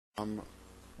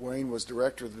Wayne was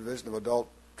director of the Division of Adult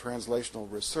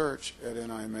Translational Research at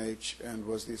NIMH and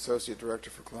was the Associate Director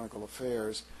for Clinical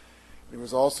Affairs. He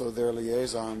was also their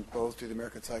liaison both to the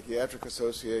American Psychiatric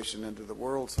Association and to the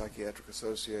World Psychiatric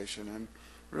Association, and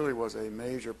really was a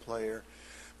major player,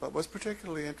 but was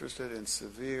particularly interested in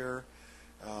severe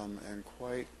and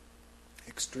quite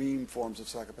extreme forms of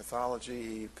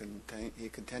psychopathology. He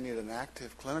continued an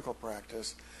active clinical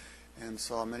practice and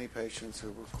saw many patients who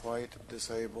were quite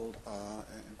disabled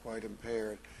and quite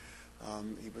impaired.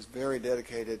 He was very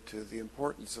dedicated to the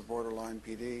importance of borderline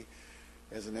PD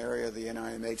as an area the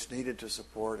NIMH needed to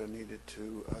support and needed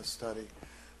to study.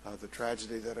 The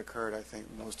tragedy that occurred, I think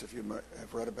most of you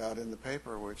have read about in the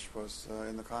paper, which was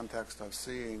in the context of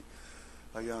seeing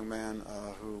a young man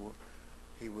who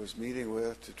he was meeting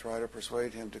with to try to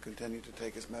persuade him to continue to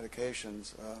take his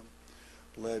medications,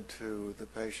 led to the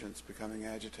patients becoming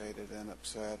agitated and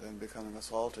upset and becoming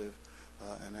assaultive,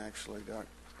 and actually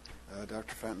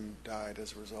Dr. Fenton died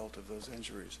as a result of those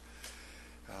injuries.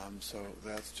 So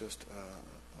that's just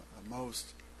a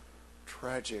most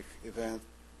tragic event.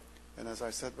 And as I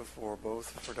said before, both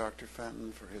for Dr.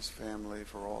 Fenton, for his family,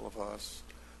 for all of us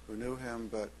who knew him,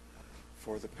 but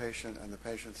for the patient and the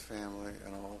patient's family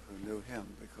and all who knew him,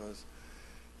 because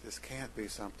this can't be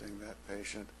something that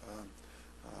patient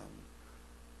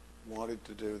wanted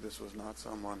to do. This was not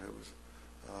someone who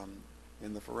was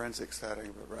in the forensic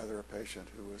setting, but rather a patient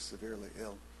who was severely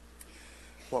ill.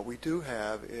 What we do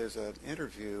have is an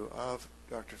interview of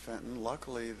Dr. Fenton.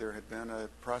 Luckily, there had been a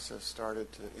process started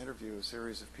to interview a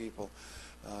series of people,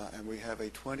 and we have a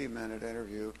 20-minute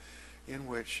interview in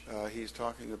which he's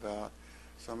talking about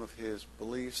some of his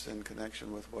beliefs in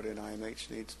connection with what NIMH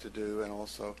needs to do, and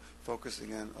also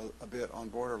focusing in a bit on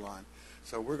borderline.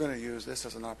 So we're going to use this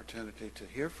as an opportunity to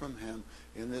hear from him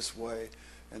in this way,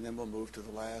 and then we'll move to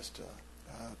the last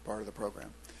part of the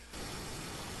program.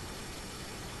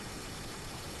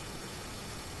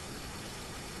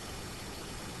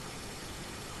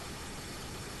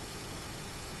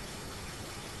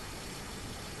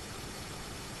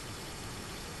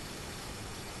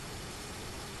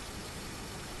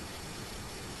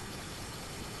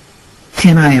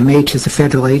 NIMH is a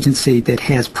federal agency that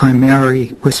has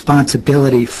primary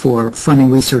responsibility for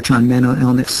funding research on mental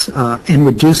illness and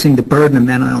reducing the burden of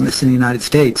mental illness in the United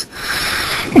States.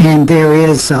 And there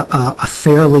is a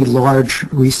fairly large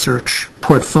research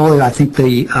portfolio. I think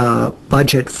the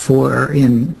budget for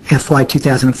in FY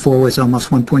 2004 was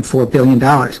almost $1.4 billion.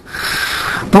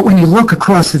 But when you look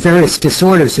across the various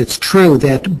disorders, it's true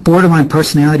that borderline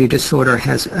personality disorder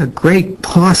has a great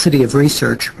paucity of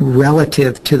research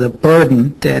relative to the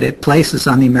burden that it places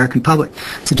on the American public.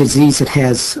 It's a disease that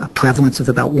has a prevalence of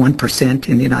about 1%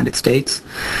 in the United States.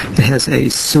 It has a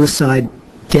suicide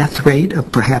death rate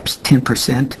of perhaps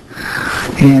 10%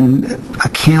 and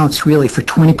accounts really for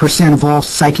 20% of all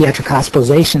psychiatric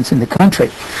hospitalizations in the country.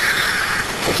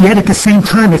 Yet at the same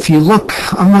time, if you look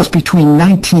almost between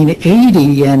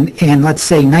 1980 and let's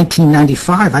say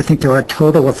 1995, I think there are a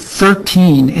total of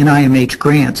 13 NIMH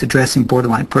grants addressing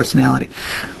borderline personality.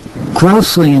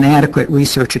 Grossly inadequate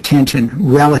research attention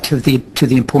relative to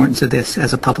the importance of this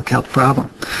as a public health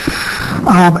problem.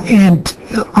 And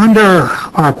under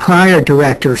our prior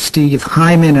director, Steve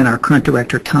Hyman, and our current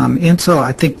director, Tom Insel,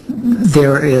 I think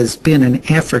there has been an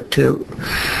effort to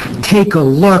take a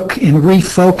look and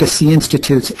refocus the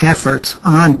Institute's efforts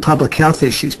on public health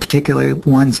issues, particularly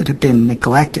ones that have been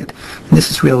neglected. And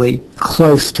this is really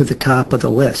close to the top of the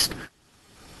list.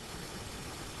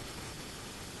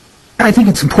 I think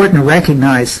it's important to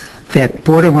recognize that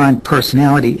borderline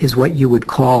personality is what you would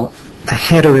call a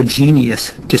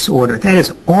heterogeneous disorder. That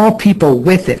is, all people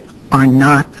with it are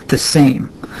not the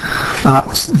same.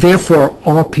 Therefore,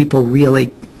 all people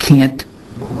really can't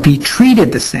be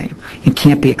treated the same and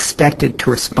can't be expected to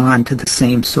respond to the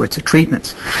same sorts of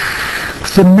treatments.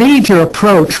 The major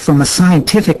approach from a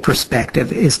scientific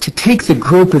perspective is to take the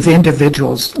group of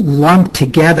individuals lumped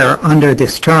together under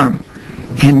this term.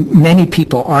 And many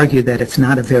people argue that it's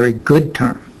not a very good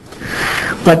term.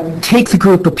 But take the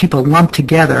group of people lumped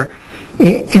together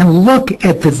and look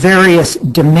at the various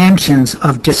dimensions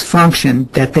of dysfunction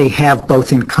that they have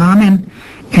both in common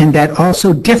and that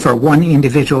also differ one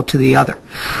individual to the other.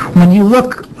 When you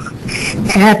look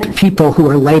at people who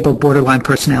are labeled borderline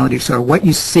personality disorder, what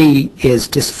you see is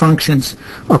dysfunctions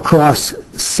across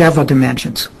several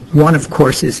dimensions. One, of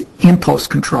course, is impulse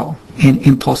control and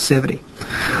impulsivity.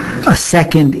 A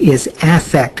second is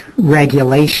affect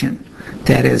regulation,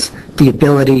 that is, the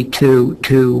ability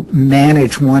to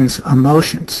manage one's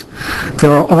emotions.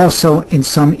 There are also, in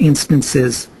some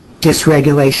instances,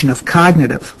 dysregulation of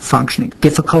cognitive functioning,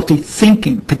 difficulty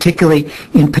thinking, particularly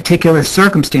in particular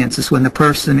circumstances when the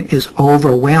person is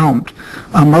overwhelmed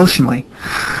emotionally.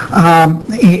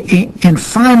 And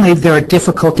finally, there are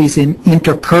difficulties in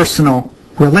interpersonal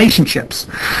relationships.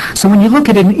 So when you look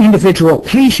at an individual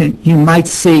patient, you might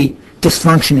see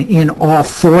dysfunction in all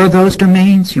 4 of those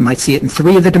domains. You might see it in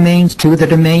 3 of the domains, 2 of the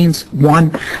domains,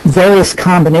 1, various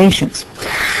combinations.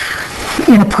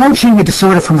 In approaching the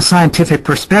disorder from a scientific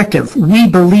perspective, we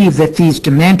believe that these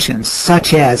dimensions,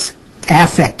 such as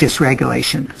affect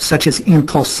dysregulation, such as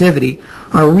impulsivity,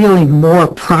 are really more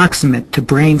proximate to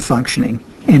brain functioning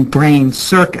and brain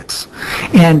circuits.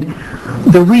 And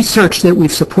the research that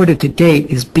we've supported to date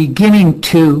is beginning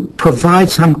to provide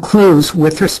some clues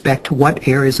with respect to what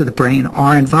areas of the brain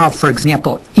are involved, for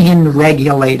example, in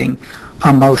regulating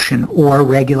emotion or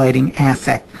regulating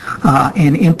affect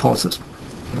and impulses.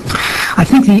 I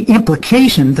think the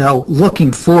implication, though,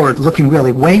 looking forward, looking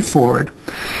really way forward,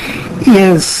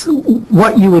 is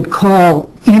what you would call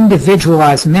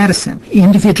individualized medicine,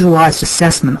 individualized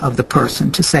assessment of the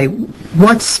person to say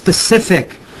what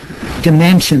specific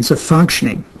dimensions of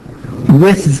functioning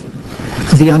with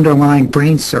the underlying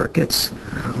brain circuits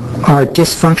are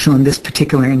dysfunctional in this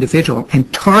particular individual,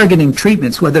 and targeting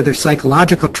treatments, whether they're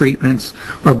psychological treatments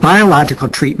or biological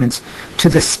treatments, to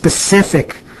the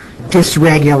specific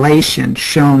dysregulation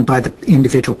shown by the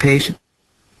individual patient.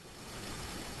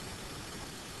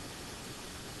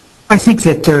 I think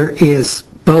that there is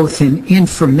both an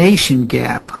information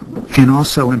gap and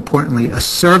also, importantly, a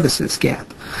services gap.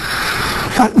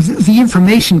 The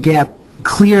information gap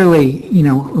clearly,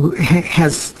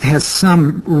 has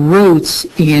some roots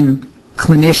in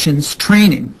clinicians'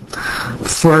 training.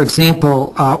 For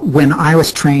example, when I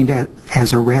was trained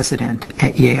as a resident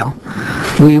at Yale,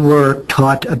 we were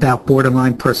taught about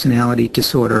borderline personality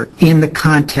disorder in the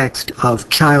context of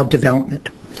child development,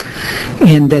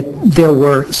 and that there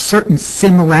were certain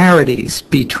similarities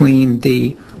between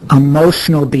the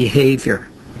emotional behavior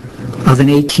of an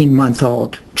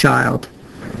 18-month-old child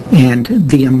and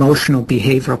the emotional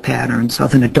behavioral patterns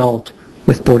of an adult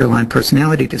with borderline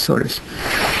personality disorders.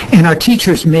 And our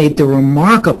teachers made the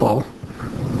remarkable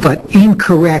but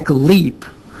incorrect leap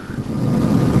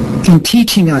in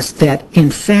teaching us that,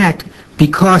 in fact,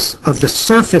 because of the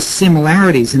surface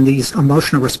similarities in these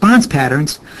emotional response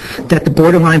patterns, that the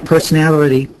borderline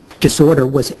personality disorder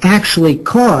was actually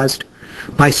caused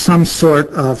by some sort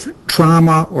of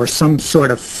trauma or some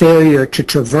sort of failure to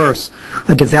traverse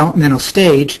a developmental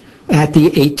stage at the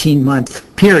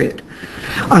 18-month period.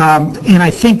 And I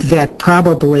think that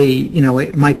probably,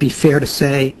 it might be fair to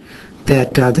say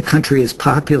that the country is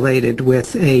populated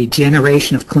with a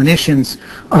generation of clinicians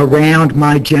around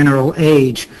my general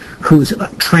age whose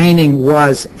training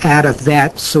was out of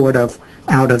that sort of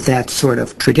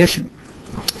tradition.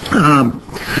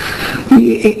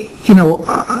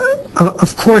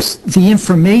 Of course, the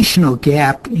informational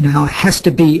gap, has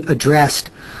to be addressed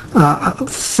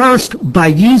first by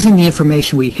using the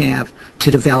information we have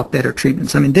to develop better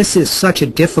treatments. I mean, this is such a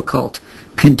difficult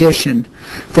condition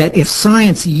that if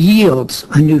science yields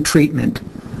a new treatment,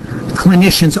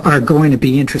 clinicians are going to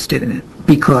be interested in it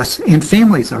and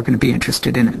families are going to be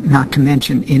interested in it, not to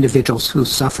mention individuals who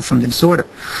suffer from the disorder,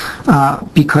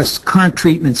 because current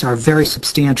treatments are very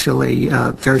substantially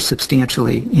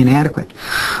inadequate.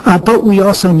 But we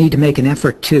also need to make an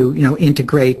effort to,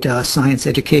 integrate science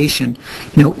education,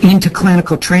 into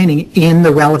clinical training in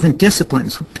the relevant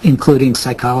disciplines, including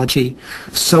psychology,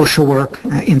 social work,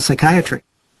 and psychiatry.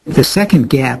 The second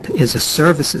gap is a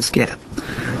services gap.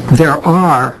 There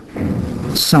are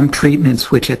some treatments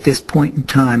which at this point in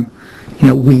time,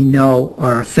 we know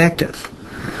are effective.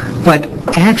 But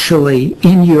actually,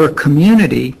 in your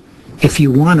community, if you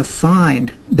want to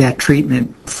find that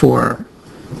treatment for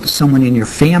someone in your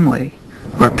family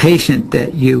or a patient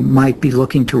that you might be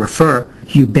looking to refer,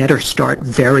 you better start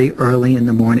very early in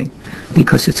the morning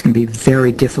because it's going to be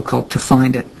very difficult to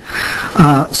find it.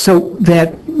 So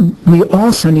that we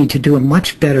also need to do a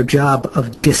much better job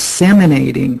of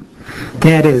disseminating,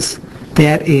 that is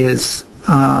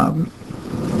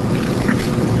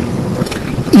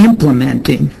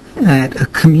implementing at a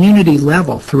community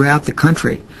level throughout the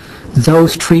country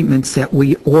those treatments that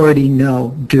we already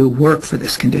know do work for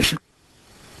this condition.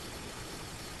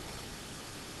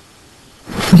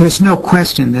 There's no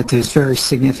question that there's very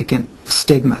significant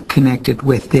stigma connected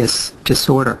with this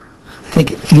disorder. I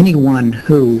think anyone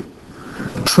who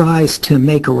tries to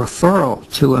make a referral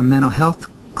to a mental health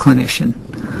clinician,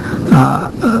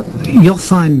 you'll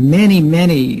find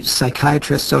many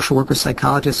psychiatrists, social workers,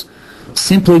 psychologists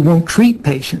simply won't treat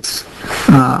patients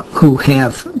who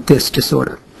have this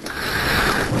disorder.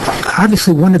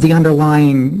 obviously one of the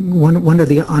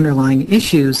underlying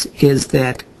issues is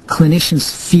that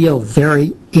clinicians feel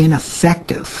very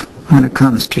ineffective when it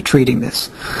comes to treating this,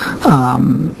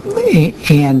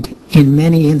 and in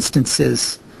many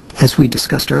instances, as we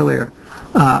discussed earlier,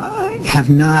 have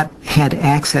not had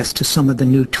access to some of the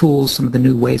new tools, some of the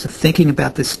new ways of thinking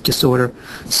about this disorder,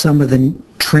 some of the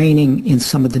training in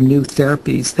some of the new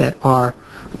therapies that are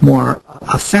more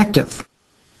effective.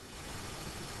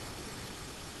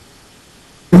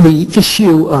 The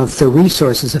issue of the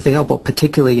resources available,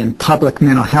 particularly in public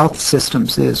mental health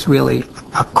systems, is really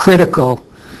a critical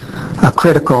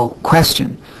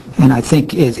question. And I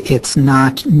think it's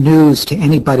not news to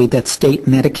anybody that state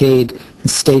Medicaid and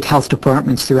state health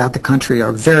departments throughout the country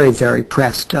are very, very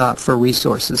pressed for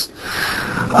resources.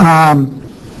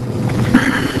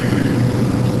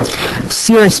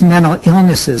 Serious mental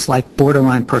illnesses like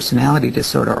borderline personality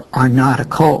disorder are not a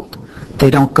cold. They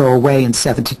don't go away in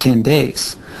 7 to 10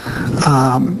 days.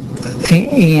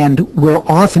 And we're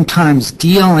oftentimes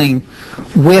dealing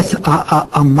with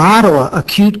a model,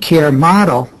 acute care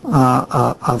model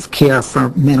of care for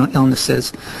mental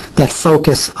illnesses that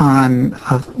focus on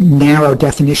narrow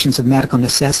definitions of medical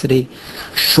necessity,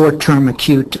 short-term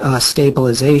acute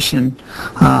stabilization,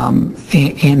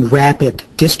 and rapid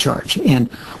discharge.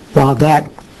 And while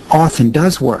that often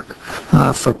does work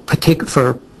for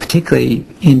particularly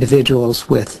individuals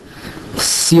with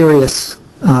serious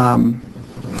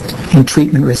and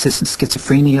treatment-resistant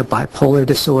schizophrenia, bipolar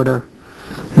disorder,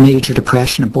 major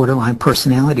depression, and borderline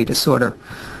personality disorder,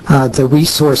 the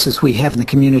resources we have in the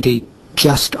community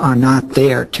just are not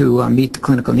there to meet the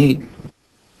clinical need.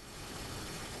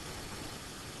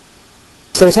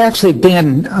 There's actually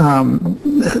been a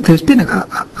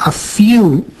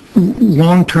few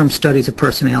long-term studies of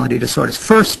personality disorders.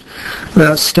 First,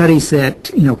 studies that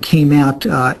came out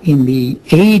in the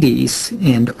 80s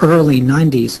and early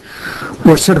 90s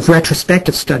were sort of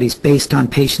retrospective studies based on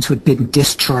patients who had been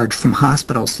discharged from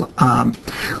hospitals,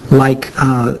 like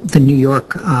the New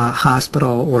York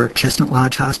Hospital or Chestnut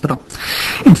Lodge Hospital,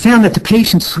 and found that the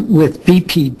patients with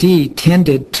BPD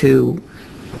tended to,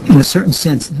 in a certain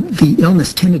sense, the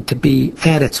illness tended to be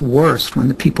at its worst when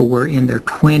the people were in their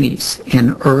 20s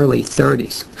and early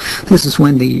 30s. This is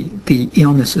when the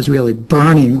illness is really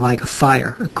burning like a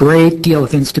fire. A great deal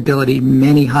of instability,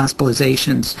 many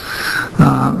hospitalizations,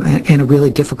 and a really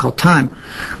difficult time.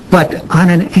 But on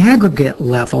an aggregate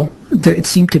level, it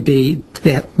seemed to be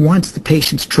that once the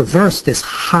patients traversed this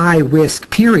high-risk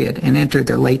period and entered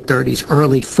their late 30s,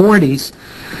 early 40s,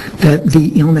 that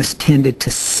the illness tended to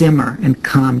simmer and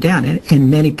calm down. And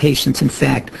many patients, in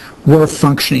fact, were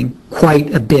functioning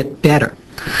quite a bit better.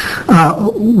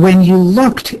 When you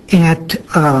looked at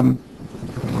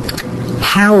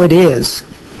how it is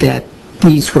that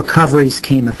these recoveries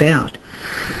came about,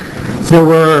 there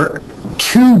were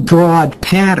two broad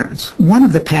patterns. One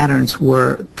of the patterns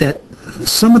were that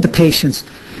some of the patients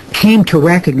came to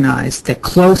recognize that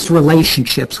close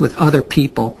relationships with other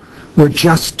people were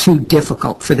just too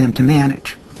difficult for them to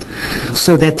manage,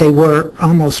 so that they were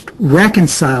almost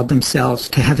reconciled themselves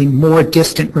to having more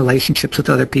distant relationships with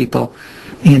other people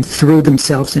and threw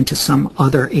themselves into some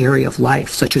other area of life,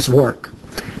 such as work,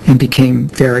 and became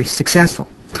very successful.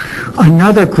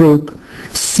 Another group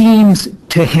seems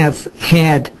to have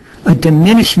had a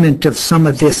diminishment of some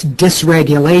of this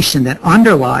dysregulation that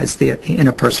underlies the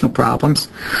interpersonal problems,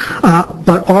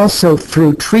 but also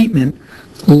through treatment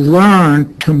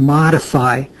learn to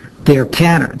modify their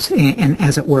patterns and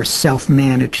as it were,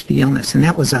 self-manage the illness. And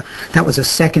that was a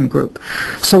second group.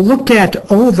 So looked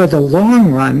at over the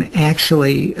long run,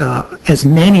 actually, as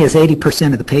many as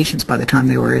 80% of the patients by the time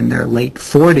they were in their late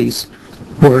 40s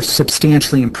were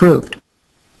substantially improved.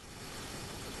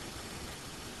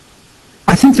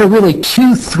 I think there are really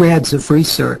two threads of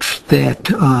research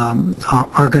that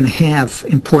are going to have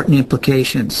important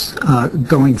implications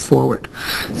going forward.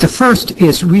 The first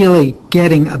is really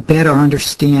getting a better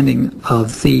understanding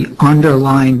of the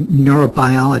underlying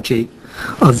neurobiology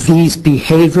of these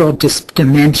behavioral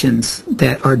dimensions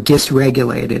that are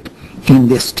dysregulated in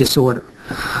this disorder.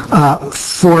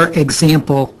 For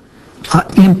example,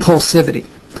 impulsivity.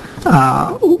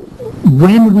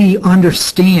 When we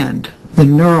understand the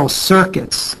neural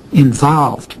circuits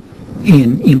involved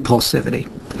in impulsivity,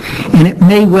 and it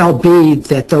may well be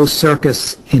that those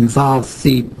circuits involve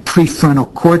the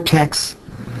prefrontal cortex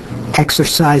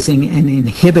exercising an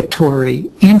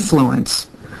inhibitory influence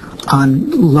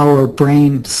on lower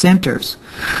brain centers,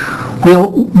 we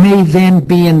may then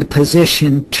be in the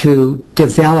position to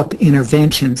develop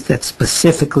interventions that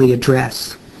specifically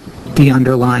address the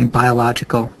underlying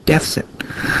biological deficit.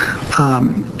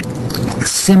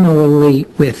 Similarly,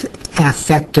 with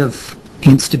affective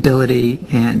instability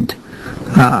and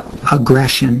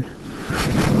aggression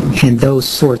and those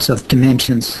sorts of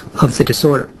dimensions of the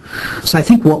disorder. So I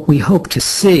think what we hope to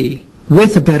see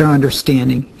with a better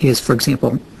understanding is, for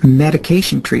example,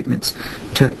 medication treatments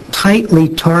to tightly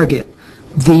target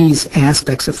these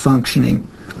aspects of functioning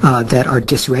that are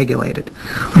dysregulated.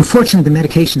 Unfortunately, the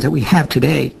medications that we have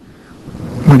today,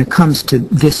 when it comes to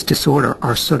this disorder,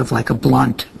 are sort of like a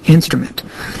blunt instrument.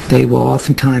 They will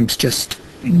oftentimes just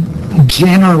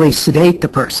generally sedate the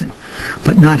person,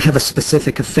 but not have a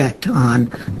specific effect on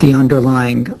the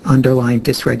underlying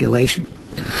dysregulation.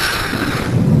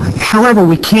 However,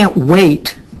 we can't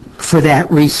wait for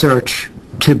that research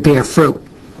to bear fruit.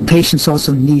 Patients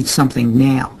also need something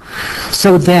now.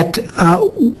 So that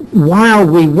while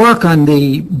we work on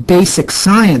the basic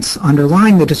science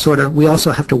underlying the disorder, we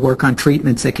also have to work on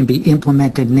treatments that can be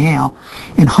implemented now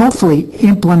and hopefully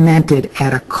implemented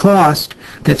at a cost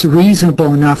that's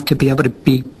reasonable enough to be able to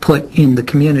be put in the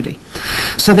community.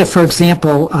 So that, for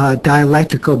example,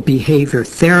 dialectical behavior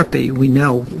therapy, we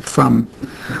know from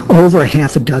over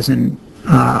half a dozen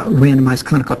randomized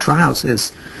clinical trials,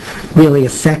 is really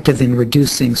effective in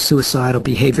reducing suicidal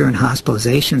behavior and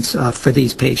hospitalizations for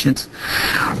these patients.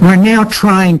 We're now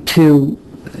trying to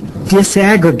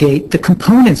disaggregate the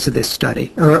components of this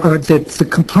study, or the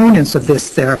components of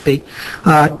this therapy,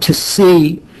 to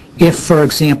see if, for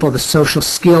example, the social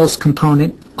skills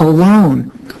component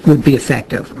alone would be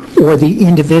effective, or the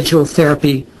individual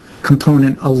therapy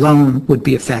component alone would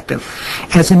be effective,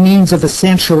 as a means of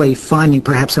essentially finding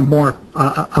perhaps a more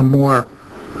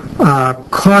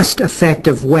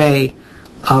cost-effective way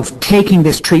of taking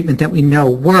this treatment that we know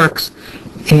works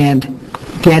and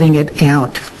getting it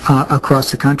out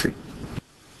across the country.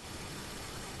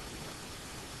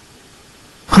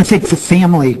 I think the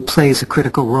family plays a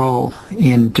critical role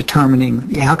in determining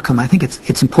the outcome. I think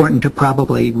it's important to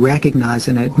probably recognize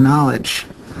and acknowledge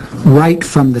right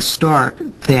from the start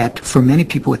that for many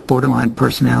people with borderline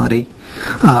personality,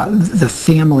 the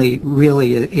family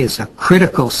really is a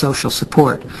critical social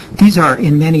support. These are,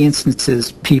 in many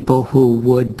instances, people who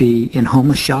would be in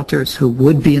homeless shelters, who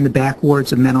would be in the back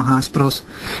wards of mental hospitals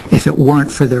if it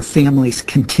weren't for their family's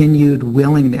continued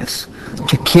willingness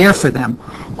to care for them,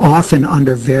 often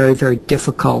under very, very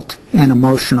difficult and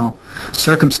emotional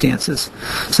circumstances.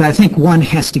 So I think one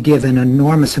has to give an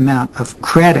enormous amount of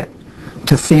credit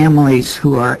to families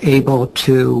who are able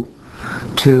to,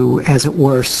 as it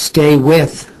were, stay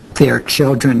with their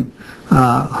children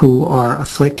who are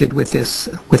afflicted with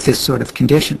this sort of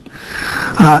condition.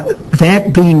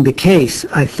 That being the case,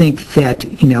 I think that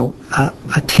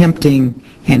attempting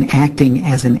and acting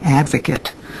as an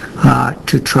advocate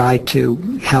to try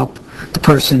to help the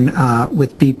person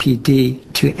with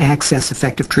BPD to access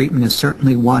effective treatment is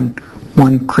certainly one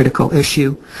critical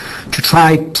issue. To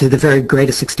try to the very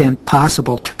greatest extent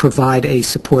possible to provide a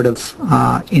supportive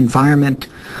environment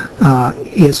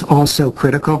is also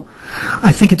critical.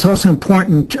 I think it's also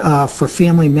important for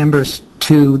family members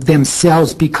to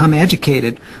themselves become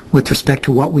educated with respect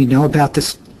to what we know about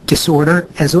this disorder,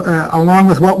 along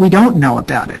with what we don't know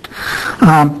about it.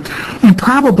 And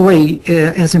probably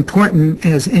as important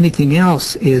as anything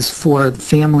else is for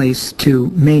families to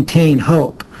maintain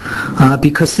hope,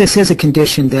 because this is a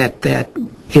condition that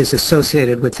is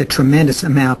associated with a tremendous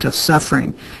amount of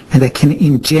suffering and that can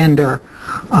engender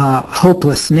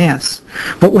hopelessness.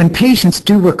 But when patients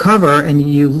do recover and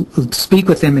you speak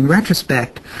with them in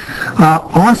retrospect,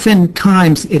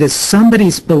 oftentimes it is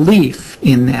somebody's belief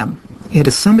in them. It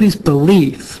is somebody's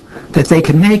belief that they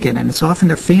can make it, and it's often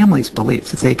their family's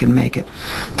belief that they can make it,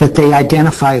 that they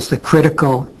identify as the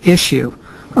critical issue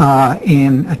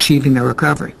in achieving their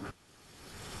recovery.